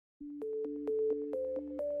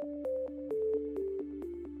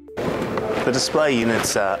The display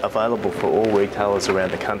units are available for all retailers around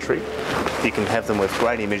the country. You can have them with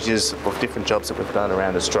great images of different jobs that we've done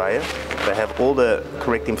around Australia. They have all the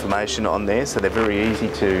correct information on there, so they're very easy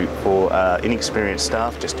for inexperienced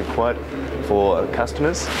staff just to quote for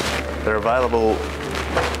customers. They're available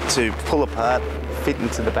to pull apart, fit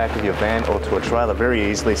into the back of your van or to a trailer very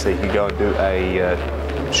easily, so you can go and do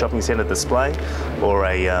a shopping centre display or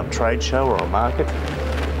a trade show or a market.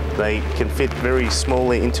 They can fit very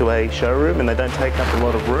smallly into a showroom and they don't take up a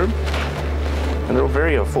lot of room. And they're a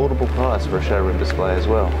very affordable price for a showroom display as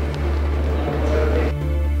well.